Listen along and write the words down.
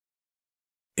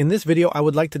In this video, I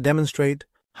would like to demonstrate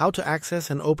how to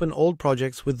access and open old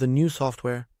projects with the new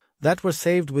software that were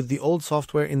saved with the old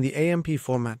software in the ANP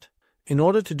format. In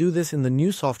order to do this in the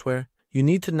new software, you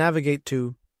need to navigate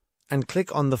to and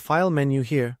click on the File menu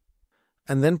here,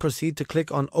 and then proceed to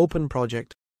click on Open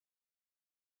Project.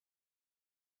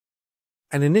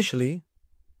 And initially,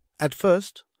 at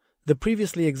first, the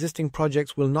previously existing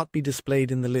projects will not be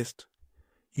displayed in the list.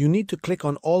 You need to click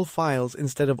on All Files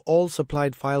instead of All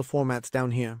Supplied File Formats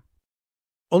down here.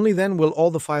 Only then will all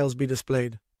the files be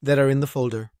displayed that are in the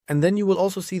folder. And then you will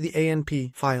also see the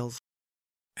ANP files.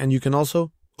 And you can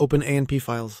also open ANP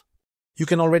files. You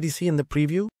can already see in the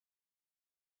preview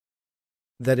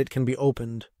that it can be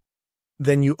opened.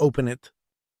 Then you open it.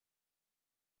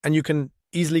 And you can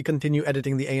easily continue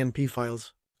editing the ANP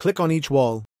files. Click on each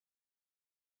wall.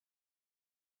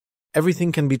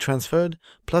 Everything can be transferred,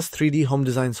 plus 3D home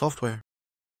design software.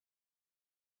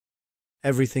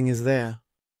 Everything is there.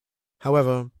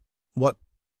 However, what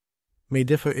may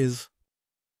differ is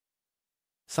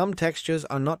some textures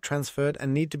are not transferred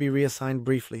and need to be reassigned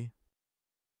briefly.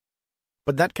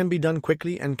 But that can be done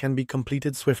quickly and can be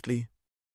completed swiftly.